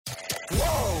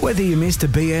Whether you missed a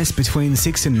BS between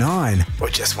 6 and 9 or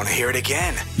just want to hear it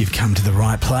again, you've come to the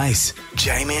right place.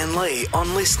 Jamie and Lee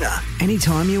on Listener,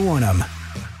 anytime you want them.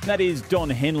 That is Don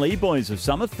Henley, Boys of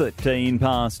Summer, 13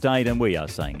 past 8, and we are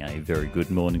saying a very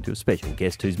good morning to a special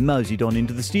guest who's moseyed on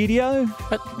into the studio.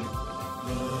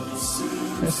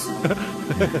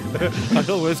 I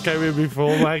almost came in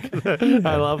before, Mike.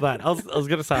 I love that. I was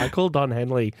going to say, I call Don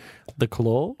Henley the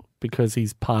Claw because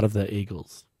he's part of the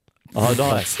Eagles. Oh,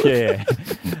 nice. Yeah.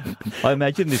 I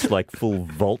imagine this like full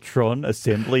Voltron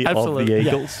assembly Absolutely. of the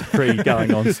Eagles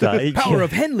pre-going on stage. Power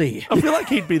of Henley. I feel like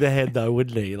he'd be the head, though,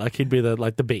 wouldn't he? Like, he'd be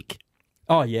the beak.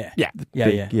 Oh, yeah. Yeah.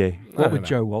 Yeah. What would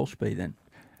Joe Walsh be then?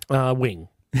 Wing.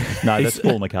 No, that's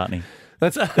Paul McCartney.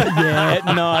 That's Yeah,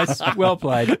 nice. Well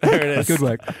played. There it is. Good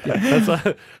work. Yeah.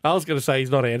 That's I was going to say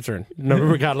he's not answering,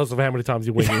 regardless of how many times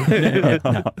you wing him. Mate,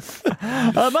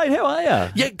 how are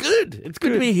you? Yeah, good. It's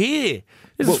good to be here.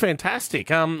 This is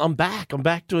fantastic. I'm back. I'm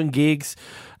back doing gigs.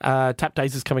 Tap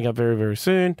Days is coming up very, very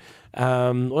soon.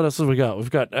 What else have we got?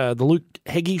 We've got the Luke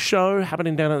Heggie show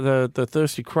happening down at the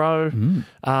Thirsty Crow. It's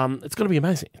going to be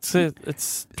amazing. It's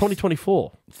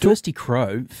 2024. Thirsty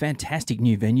Crow, fantastic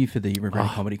new venue for the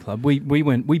Riverina Comedy Club. We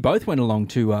both went along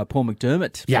to Paul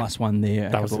McDermott plus one there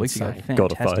a couple of weeks ago.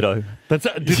 Got a photo.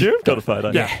 Did you? Got a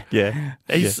photo. Yeah.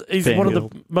 He's one of the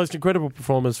most incredible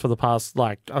performers for the past,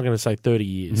 I'm going to say 30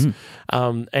 years.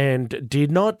 And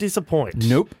did not disappoint.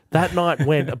 Nope. That night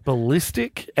went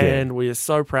ballistic, and we are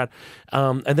so proud.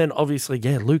 And then, obviously,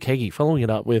 Luke Heggie following it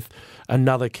up with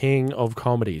another king of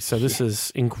comedy. So this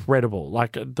is incredible.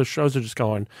 Like, the shows are just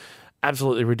going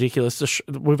absolutely ridiculous.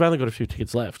 We've only got a few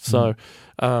tickets left. So,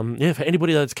 for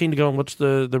anybody that's keen to go and watch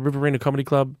the Riverina Comedy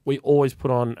Club, we always put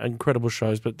on incredible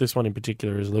shows, but this one in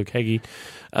particular is Luke Heggie.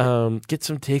 Get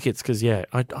some tickets because, I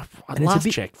last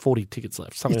checked, 40 tickets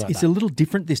left, something like that. It's a little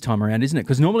different this time around, isn't it?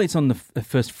 Because normally it's on the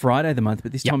first Friday of the month,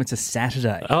 but this time it's a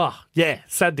Saturday. Oh, yeah,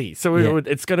 Saturday. So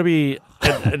it's going to be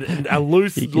a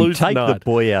loose take night. the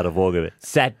boy out of Wagga.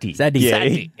 Saturday.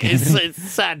 Saturday. It's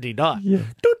Saturday night. Yeah.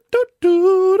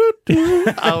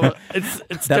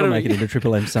 It's That'll gonna make it into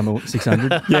Triple M Summer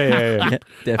 600. Yeah.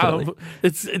 Definitely.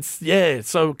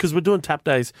 So because we're doing Tap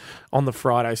Days on the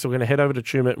Friday, so we're going to head over to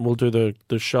Tumut and we'll do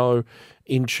the show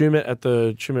in Tumut at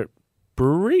the Tumut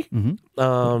Brewery, and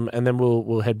then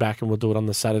we'll head back and we'll do it on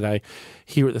the Saturday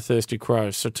here at the Thirsty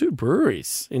Crow. So 2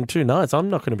 breweries in 2 nights. I'm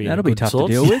not going to be. That'll be tough to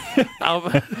deal with.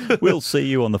 We'll see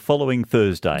you on the following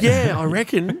Thursday. Yeah, I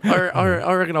reckon.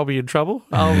 I reckon I'll be in trouble.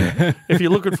 If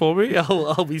you're looking for me,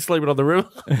 I'll be sleeping on the river.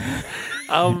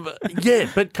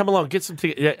 But come along, get some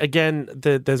tickets. Yeah, again,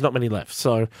 there's not many left.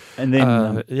 So, and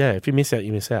then if you miss out,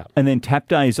 you miss out. And then Tap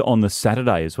Days on the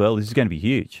Saturday as well. This is going to be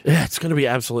huge. Yeah, it's going to be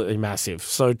absolutely massive.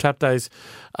 So Tap Days,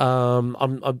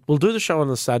 we'll do the show on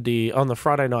the Saturday, on the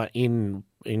Friday night in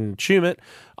Tumut.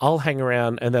 I'll hang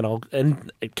around and then I'll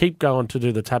keep going to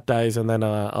do the Tap Days, and then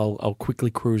I'll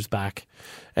quickly cruise back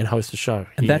and host a show.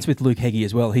 And that's with Luke Heggie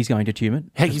as well. He's going to Tumut.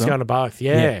 Heggie's going to both,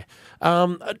 yeah.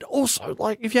 Also,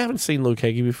 if you haven't seen Luke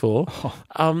Heggie before,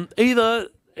 either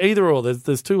or,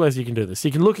 there's 2 ways you can do this.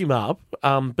 You can look him up,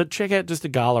 but check out just a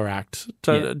gala act,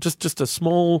 just a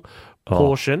small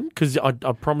portion, because I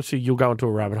promise you'll go into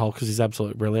a rabbit hole because he's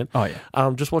absolutely brilliant. Oh,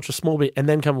 yeah. Just watch a small bit and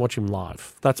then come watch him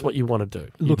live. That's what you want to do.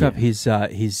 Look up his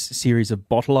series of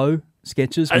Bottle-O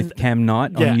sketches with Cam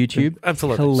Knight on YouTube.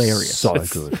 Absolutely. Hilarious. So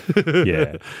good.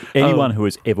 Yeah. Anyone who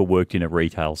has ever worked in a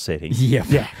retail setting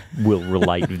will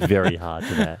relate very hard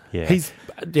to that. Yeah. He's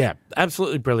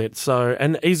absolutely brilliant. So,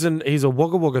 and he's a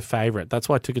Wagga Wagga favourite. That's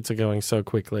why tickets are going so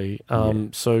quickly.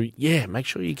 So make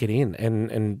sure you get in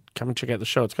and come and check out the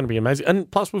show. It's going to be amazing.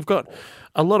 And plus, we've got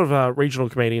a lot of regional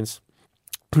comedians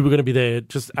who are going to be there,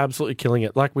 just absolutely killing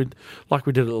it, like we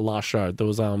did at the last show.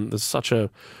 There's such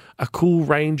a cool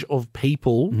range of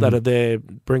people that are there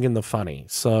bringing the funny.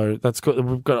 So that's good.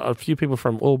 We've got a few people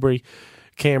from Albury,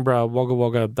 Canberra, Wagga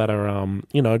Wagga that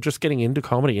are, just getting into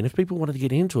comedy. And if people wanted to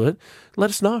get into it,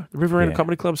 let us know. The Riverina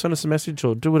Comedy Club, send us a message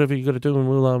or do whatever you got to do, and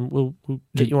we'll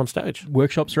get you on stage.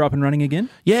 Workshops are up and running again?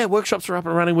 Yeah, workshops are up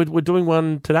and running. We're doing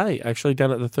one today, actually,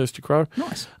 down at the Thirsty Crow.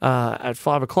 Nice. At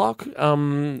 5 o'clock.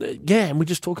 And we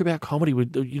just talk about comedy.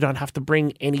 You don't have to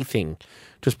bring anything.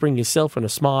 Just bring yourself and a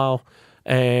smile.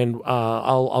 And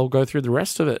I'll go through the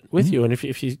rest of it with you. And if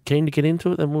you're keen to get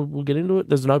into it, then we'll get into it.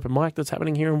 There's an open mic that's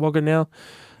happening here in Wagga now,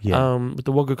 with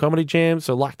the Wagga Comedy Jam.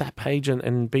 So like that page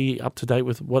and be up to date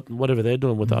with whatever they're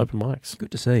doing with the open mics.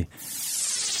 Good to see.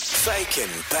 Fakin',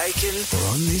 bacon, or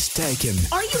on this taken.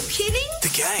 Are you kidding? The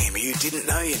game you didn't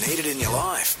know you needed in your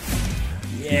life.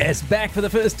 Yes, back for the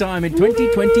first time in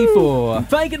 2024.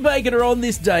 Fake and Bacon are on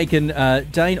this Dakin.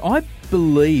 Dane, I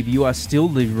believe you are still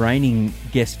the reigning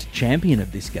guest champion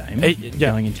of this game.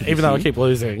 Going into even though I keep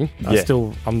losing,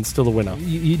 I'm still the winner.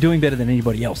 You're doing better than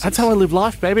anybody else. That's how I live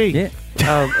life, baby.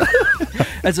 Yeah.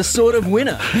 As a sort of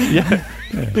winner. Yeah.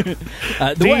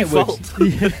 The way it works.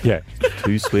 Yeah.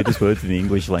 Two sweetest words in the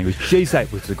English language. Geez,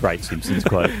 that was a great Simpsons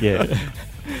quote. Yeah.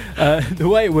 The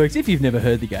way it works, if you've never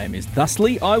heard the game, is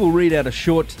thusly. I will read out a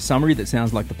short summary that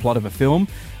sounds like the plot of a film.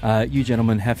 You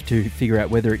gentlemen have to figure out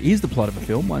whether it is the plot of a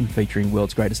film, one featuring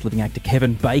world's greatest living actor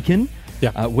Kevin Bacon,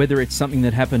 whether it's something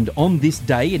that happened on this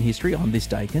day in history, on this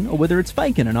Dakin, or whether it's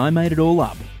faking and I made it all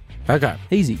up. Okay.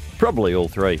 Easy. Probably all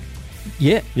three.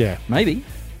 Yeah. Maybe.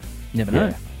 Never know.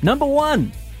 Yeah. Number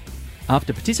 1.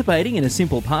 After participating in a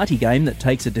simple party game that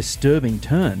takes a disturbing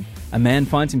turn, a man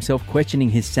finds himself questioning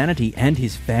his sanity and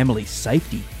his family's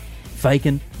safety.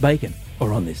 Fakin', Bacon,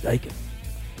 or on this Dakin.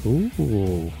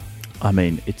 Ooh. I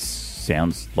mean, it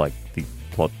sounds like the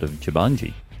plot of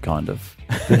Jumanji, kind of.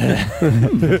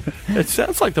 It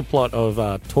sounds like the plot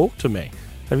of Talk to Me.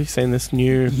 Have you seen this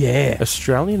new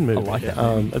Australian movie? I like that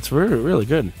movie. It's really, really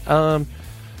good.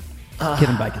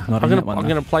 Kevin Bacon's not in that one. I'm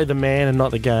going to play the man and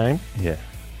not the game. Yeah.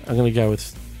 I'm going to go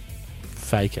with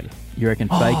Fakin'. You reckon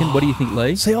Fakin'? What do you think,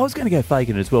 Lee? See, I was going to go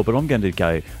Fakin' as well, but I'm going to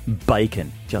go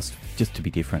Bacon, just to be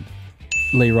different.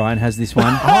 Lee Ryan has this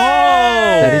one.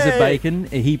 That is a Bacon.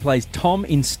 He plays Tom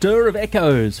in Stir of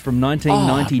Echoes from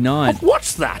 1999. I've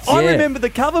watched that. I remember the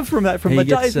cover from that from my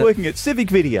days working at Civic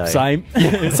Video. Same.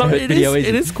 So it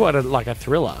is quite a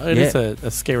thriller. It is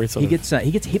a scary sort of...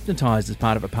 He gets hypnotised as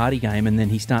part of a party game, and then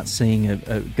he starts seeing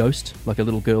a ghost, like a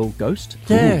little girl ghost.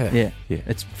 Yeah.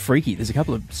 It's freaky. There's a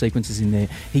couple of sequences in there.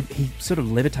 He sort of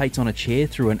levitates on a chair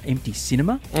through an empty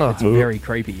cinema. It's very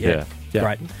creepy. Yeah.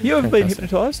 Great. You ever been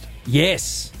hypnotised?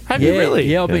 Yes. Have you really?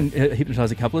 Yeah, I've been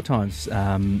hypnotised a couple of times.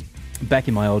 Back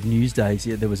in my old news days,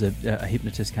 there was a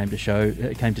hypnotist came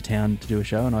to town to do a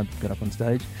show, and I got up on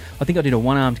stage. I think I did a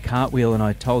one-armed cartwheel, and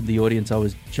I told the audience I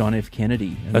was John F.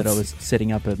 Kennedy and that I was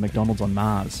setting up a McDonald's on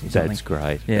Mars. That's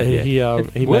great. Yeah.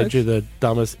 He made you the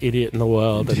dumbest idiot in the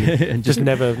world, and just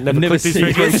never clicked his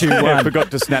fingers. Forgot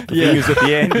to snap the fingers at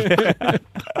the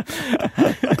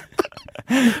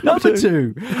end. Number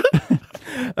 2.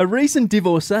 A recent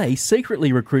divorcee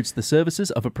secretly recruits the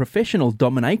services of a professional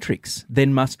dominatrix,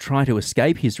 then must try to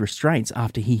escape his restraints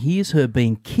after he hears her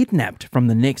being kidnapped from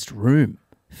the next room.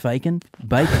 Fakin',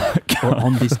 Bacon, or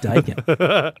on this Dakin.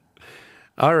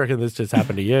 I reckon this just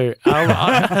happened to you.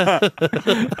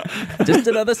 Just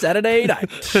another Saturday night.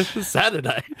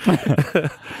 Saturday.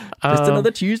 Just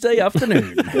another Tuesday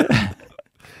afternoon.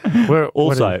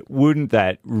 Also, wouldn't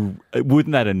that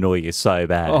annoy you so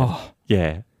bad? Oh.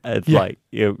 Yeah. It's like,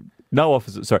 no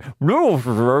officer, sorry. No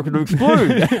officer can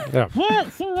exclude.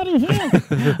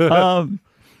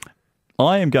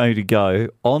 I am going to go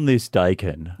on this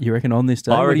Dakin. You reckon on this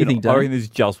day? What do you think, Dane? I reckon this is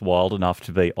just wild enough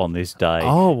to be on this day.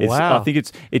 Oh, wow. I think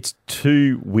it's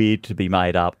too weird to be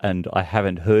made up, and I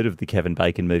haven't heard of the Kevin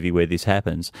Bacon movie where this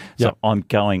happens. So I'm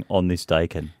going on this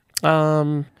Dakin.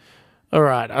 All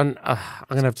right, I'm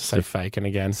going to have to say Fakin'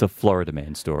 again. It's a Florida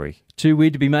man story. Too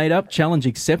weird to be made up. Challenge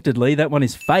accepted, Lee. That one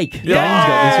is fake. Yay! Dane's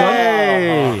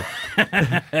got this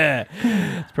one.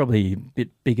 It's probably a bit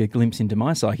bigger glimpse into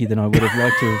my psyche than I would have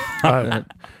liked to have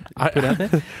put out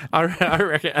there. I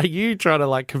reckon. Are you trying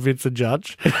to convince a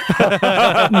judge?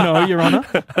 No, Your Honour.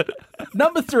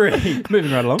 Number 3.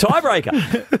 Moving right along. Tiebreaker.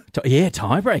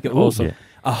 Tiebreaker. Awesome. Yeah.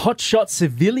 A hotshot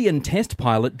civilian test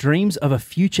pilot dreams of a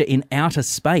future in outer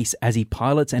space as he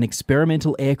pilots an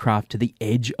experimental aircraft to the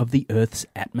edge of the Earth's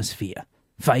atmosphere.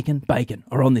 Fakin', Bacon,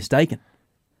 or on this Dakin?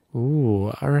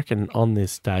 Ooh, I reckon on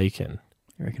this Dakin.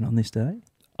 You reckon on this day?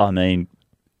 I mean,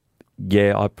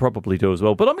 yeah, I probably do as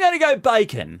well, but I'm going to go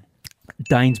Bacon.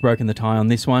 Dane's broken the tie on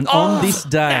this one. On this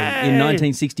day in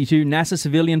 1962, NASA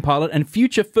civilian pilot and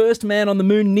future first man on the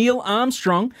moon, Neil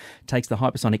Armstrong, takes the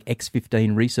hypersonic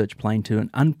X-15 research plane to an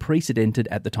unprecedented,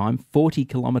 at the time,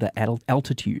 40-kilometre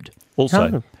altitude.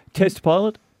 Also, test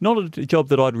pilot, not a job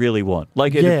that I'd really want.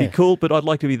 It'd be cool, but I'd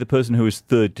like to be the person who is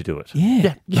third to do it.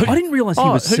 Yeah. I didn't realise he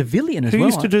was civilian as well. Who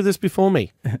used to do this before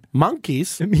me?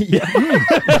 Monkeys?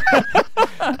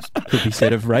 Could be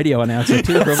said of radio announcer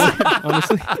too, probably,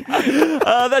 honestly.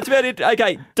 That's about it.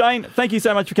 Okay, Dane, thank you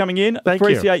so much for coming in.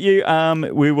 Appreciate you.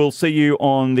 We will see you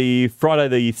on the Friday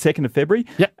the 2nd of February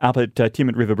up at Tim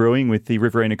at River Brewing with the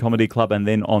Riverina Comedy Club, and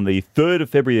then on the 3rd of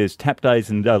February there's Tap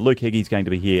Days, and Luke Heggie's going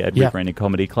to be here at Riverina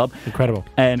Comedy Club. Incredible.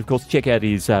 And, of course, check out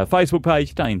his Facebook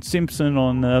page, Dane Simpson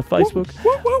on Facebook.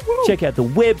 Check out the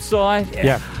website.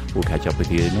 Yeah. we'll catch up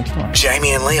with you next time.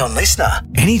 Jamie and Lee on Listener,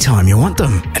 anytime you want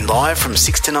them, and live from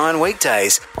 6 to 9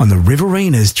 weekdays on the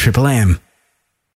Riverina's Triple M.